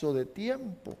lapso de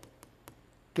tiempo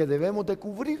que debemos de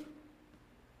cubrir.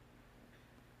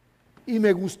 Y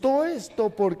me gustó esto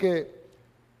porque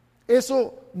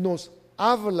eso nos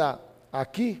habla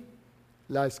aquí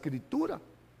la Escritura.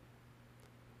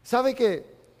 ¿Sabe que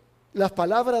las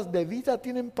palabras de vida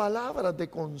tienen palabras de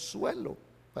consuelo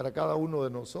para cada uno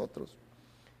de nosotros?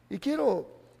 Y quiero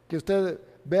que usted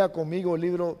vea conmigo el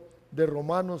libro de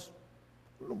Romanos,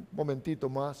 un momentito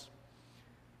más,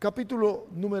 capítulo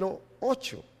número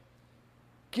 8.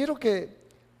 Quiero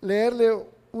leerle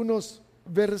unos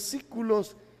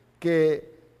versículos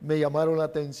que me llamaron la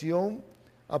atención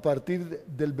a partir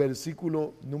del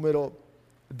versículo número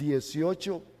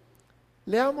 18.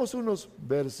 Leamos unos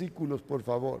versículos, por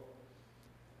favor.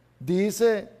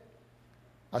 Dice,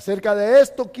 acerca de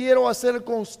esto quiero hacer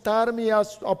constar mi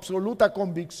absoluta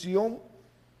convicción.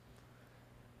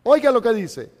 Oiga lo que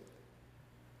dice,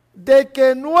 de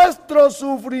que nuestros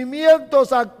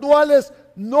sufrimientos actuales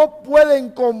no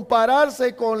pueden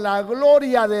compararse con la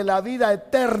gloria de la vida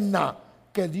eterna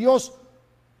que Dios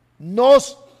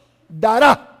nos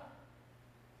dará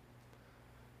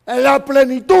en la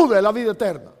plenitud de la vida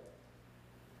eterna.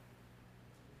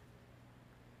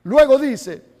 Luego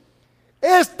dice,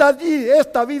 esta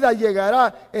vida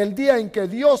llegará el día en que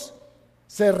Dios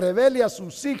se revele a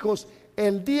sus hijos,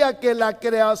 el día que la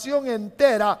creación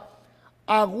entera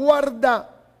aguarda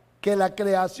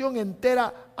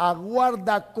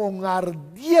con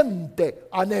ardiente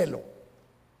anhelo.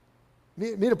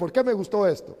 Mire, ¿por qué me gustó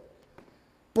esto?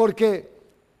 Porque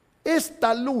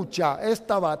esta lucha,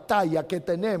 esta batalla que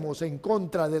tenemos en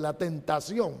contra de la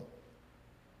tentación,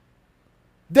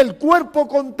 del cuerpo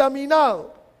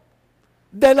contaminado,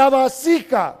 de la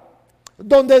vasija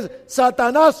donde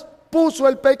Satanás puso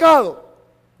el pecado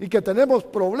y que tenemos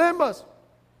problemas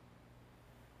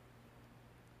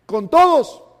con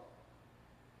todos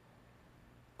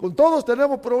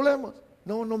tenemos problemas.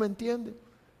 No me entiende.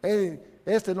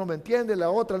 Este no me entiende,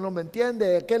 la otra no me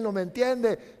entiende, aquel no me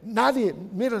entiende, nadie,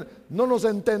 miren, no nos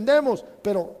entendemos,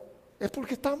 pero es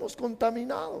porque estamos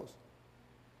contaminados.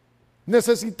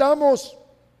 Necesitamos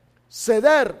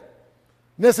ceder,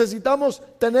 necesitamos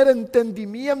tener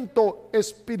entendimiento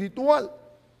espiritual.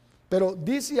 Pero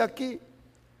dice aquí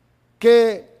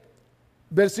que,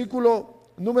 versículo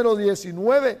número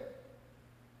 19,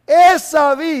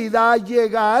 esa vida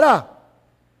llegará,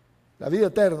 la vida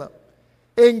eterna,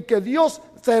 en que Dios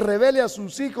se revele a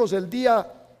sus hijos el día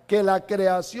que la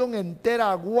creación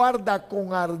entera aguarda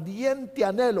con ardiente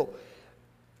anhelo.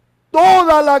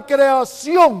 Toda la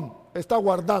creación está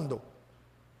aguardando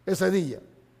ese día.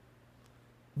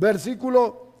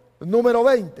 Versículo número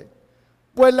 20.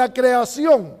 Pues la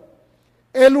creación,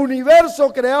 el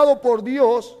universo creado por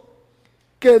Dios,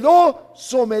 quedó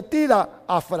sometida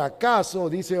a fracaso,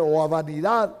 dice, o a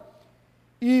vanidad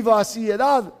y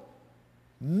vaciedad,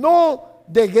 no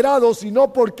de grado,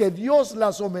 sino porque Dios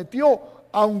la sometió,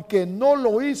 aunque no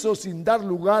lo hizo sin dar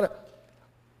lugar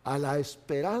a la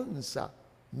esperanza.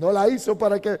 No la hizo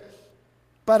para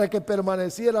que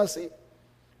permaneciera así.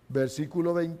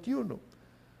 Versículo 21.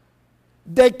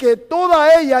 De que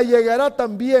toda ella llegará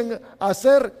también a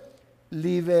ser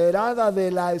liberada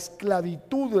de la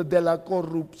esclavitud, de la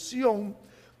corrupción,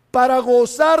 para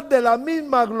gozar de la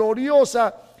misma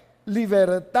gloriosa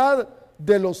libertad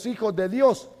de los hijos de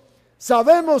Dios.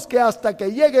 Sabemos que hasta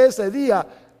que llegue ese día,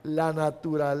 la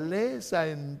naturaleza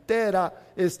entera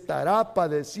estará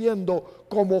padeciendo,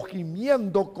 como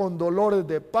gimiendo con dolores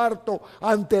de parto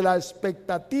ante la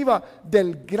expectativa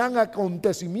del gran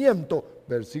acontecimiento.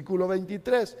 Versículo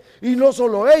 23. Y no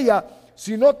solo ella,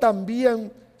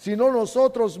 sino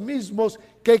nosotros mismos,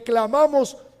 que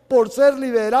clamamos por ser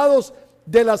liberados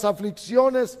de las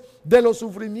aflicciones, de los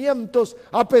sufrimientos,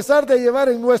 a pesar de llevar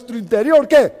en nuestro interior,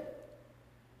 ¿qué?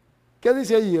 ¿Qué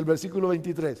dice ahí el versículo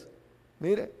 23?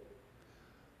 Mire,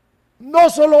 no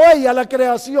solo ella, la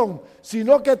creación,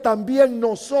 sino que también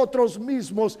nosotros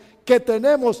mismos, que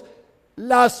tenemos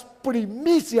las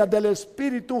primicias del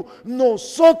Espíritu,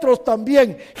 nosotros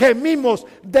también gemimos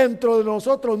dentro de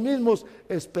nosotros mismos,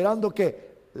 esperando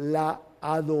que la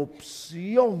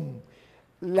adopción,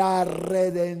 la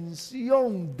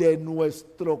redención de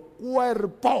nuestro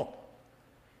cuerpo.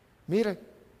 Mire,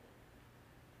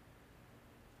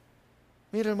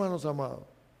 Mire, hermanos amados,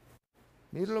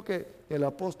 mire lo que el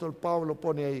apóstol Pablo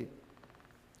pone ahí.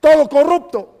 Todo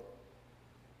corrupto,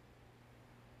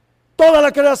 toda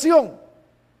la creación,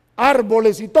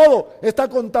 árboles y todo está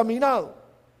contaminado.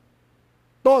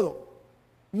 Todo.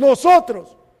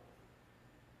 Nosotros.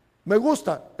 Me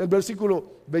gusta el versículo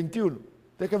 21.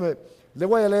 Déjeme, le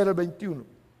voy a leer el 21.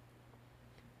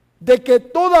 De que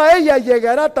toda ella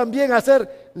llegará también a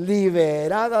ser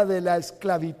liberada de la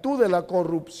esclavitud, de la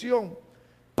corrupción,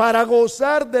 para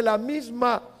gozar de la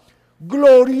misma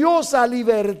gloriosa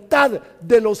libertad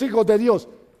de los hijos de Dios.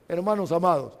 Hermanos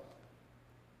amados,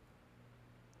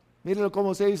 miren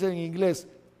cómo se dice en inglés,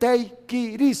 take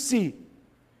it easy,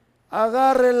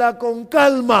 agárrela con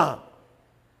calma,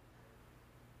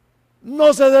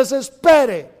 no se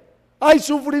desespere, hay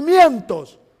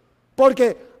sufrimientos,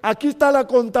 porque aquí está la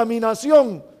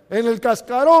contaminación en el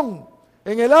cascarón,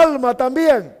 en el alma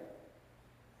también.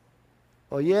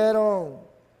 ¿Oyeron?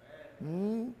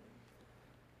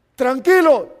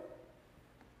 Tranquilo,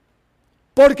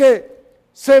 porque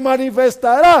se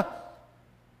manifestará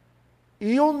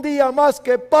y un día más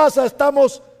que pasa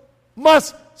estamos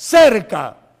más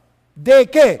cerca de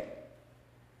qué,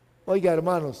 oiga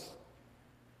hermanos,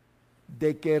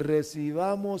 de que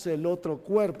recibamos el otro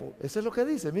cuerpo. Eso es lo que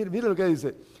dice, mire lo que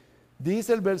dice.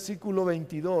 Dice el versículo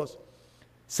 22,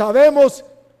 sabemos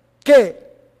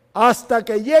que hasta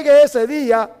que llegue ese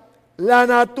día, la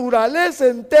naturaleza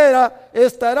entera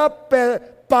estará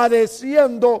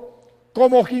padeciendo,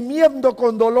 como gimiendo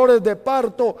con dolores de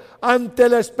parto, ante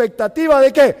la expectativa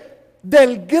de ¿qué?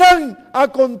 Del gran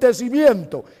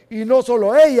acontecimiento. Y no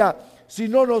solo ella,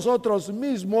 sino nosotros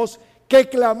mismos, que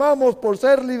clamamos por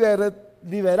ser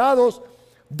liberados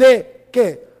de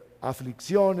 ¿qué?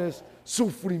 Aflicciones,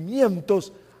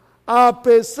 sufrimientos, a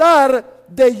pesar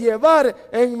de llevar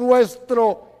en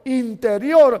nuestro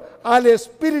interior al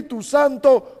Espíritu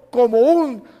Santo como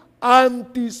un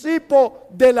anticipo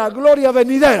de la gloria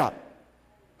venidera.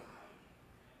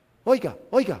 Oiga,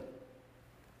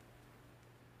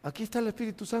 aquí está el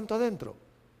Espíritu Santo adentro,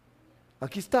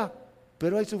 aquí está,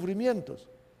 pero hay sufrimientos,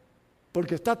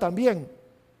 porque está también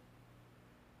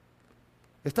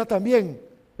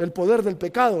el poder del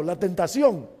pecado, la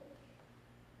tentación.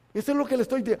 Eso es lo que le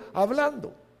estoy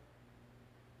hablando,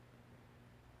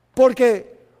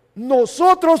 porque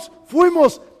nosotros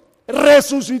fuimos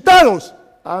resucitados,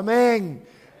 amén.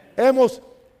 Hemos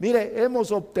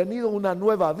obtenido una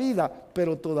nueva vida,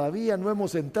 pero todavía no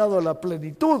hemos entrado a la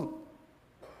plenitud.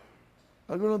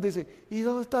 Algunos dicen, ¿y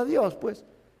dónde está Dios? Pues,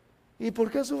 ¿y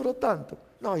por qué sufro tanto?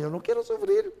 No, yo no quiero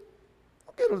sufrir,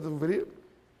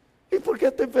 ¿Y por qué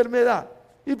esta enfermedad?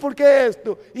 ¿Y por qué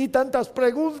esto? Y tantas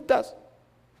preguntas.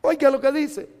 Oiga lo que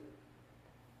dice.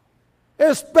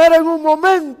 Esperen un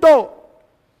momento,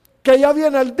 que ya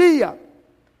viene el día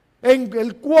en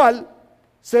el cual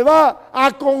se va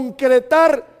a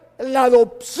concretar la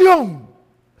adopción.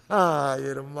 Ay,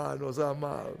 hermanos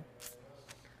amados.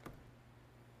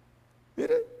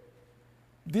 Mire,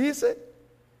 dice,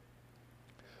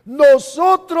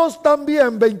 nosotros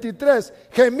también, 23,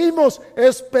 gemimos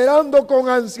esperando con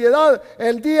ansiedad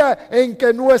el día en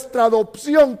que nuestra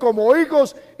adopción como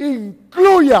hijos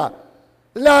incluya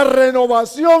la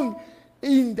renovación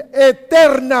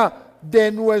eterna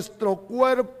de nuestro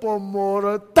cuerpo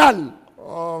mortal.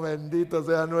 Oh, bendito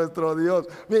sea nuestro Dios.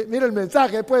 Mire el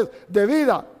mensaje pues de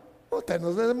vida. Ustedes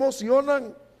no se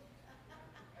emocionan.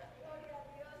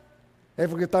 Es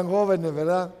porque están jóvenes,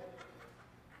 ¿verdad?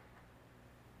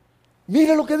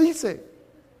 Mire lo que dice.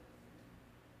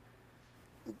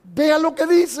 Vea lo que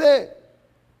dice.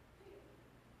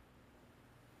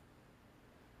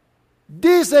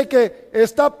 Dice que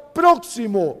está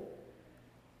próximo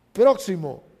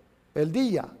el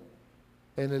día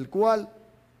en el cual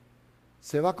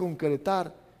se va a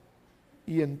concretar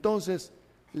y entonces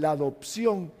la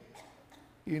adopción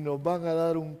y nos van a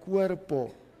dar un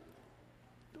cuerpo.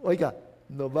 Oiga,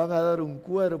 nos van a dar un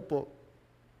cuerpo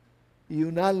y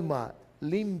un alma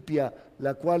limpia,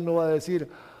 la cual no va a decir,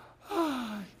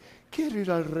 ay, quiero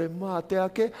ir al remate, ¿a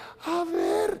qué?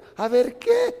 A ver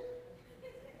qué.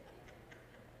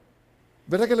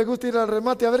 ¿Verdad que le gusta ir al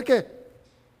remate? A ver qué.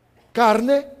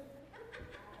 ¿Carne?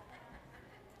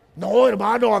 No,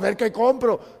 hermano, a ver qué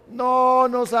compro. No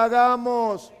nos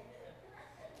hagamos.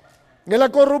 Es la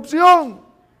corrupción.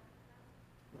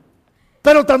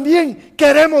 Pero también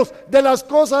queremos de las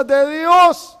cosas de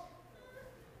Dios.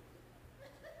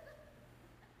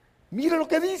 Mire lo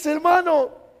que dice, hermano.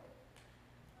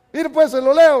 Mire pues, se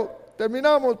lo leo.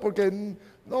 Terminamos porque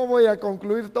no voy a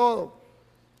concluir todo.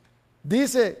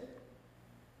 Dice,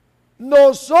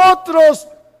 nosotros,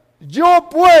 yo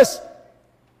pues,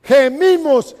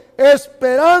 gemimos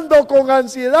esperando con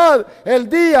ansiedad el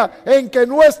día en que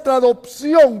nuestra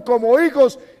adopción como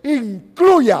hijos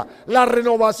incluya la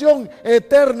renovación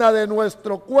eterna de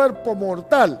nuestro cuerpo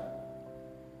mortal.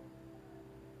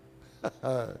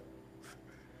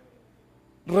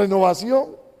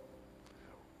 Renovación,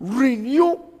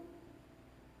 renew.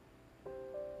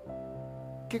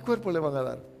 ¿Qué cuerpo le van a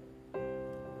dar?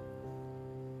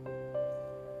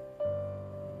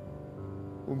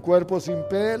 Un cuerpo sin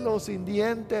pelo, sin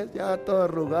dientes, ya todo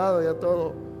arrugado, ya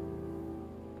todo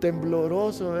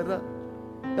tembloroso, ¿verdad?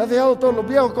 ¿Ya has dejado todos los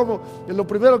viejos como lo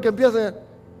primero que empiezan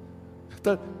a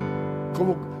estar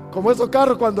como esos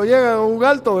carros cuando llegan a un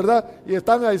alto, ¿verdad? Y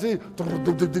están ahí, sí,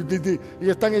 y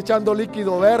están echando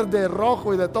líquido verde,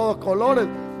 rojo y de todos colores.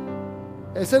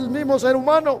 Es el mismo ser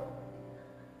humano.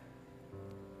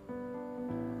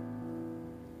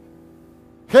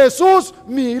 Jesús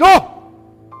miró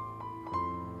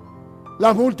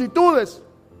las multitudes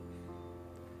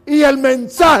y el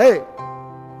mensaje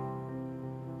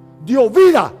dio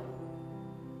vida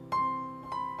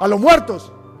a los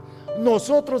muertos.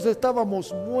 Nosotros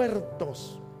estábamos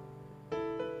muertos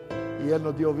y Él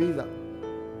nos dio vida.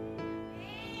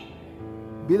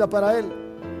 Vida para Él,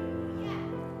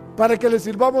 para que le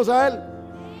sirvamos a Él,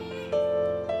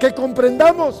 que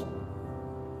comprendamos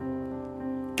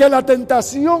que la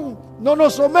tentación no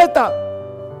nos someta,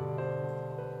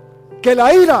 que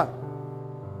la ira,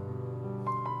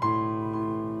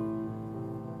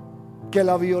 que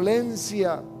la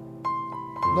violencia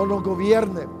no nos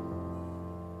gobierne.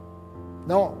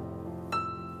 No.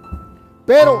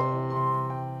 Pero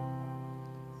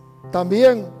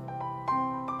también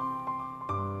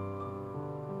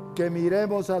que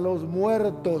miremos a los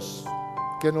muertos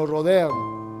que nos rodean.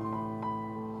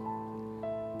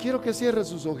 Quiero que cierre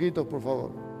sus ojitos, por favor.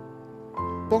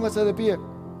 Póngase de pie.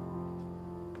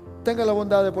 Tenga la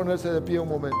bondad de ponerse de pie un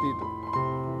momentito.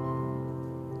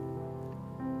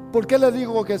 ¿Por qué le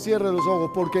digo que cierre los ojos?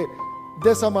 Porque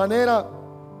de esa manera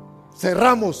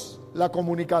cerramos la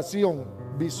comunicación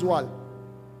visual.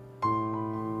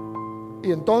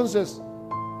 Y entonces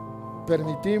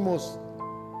permitimos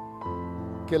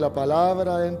que la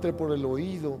palabra entre por el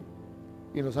oído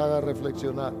y nos haga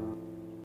reflexionar.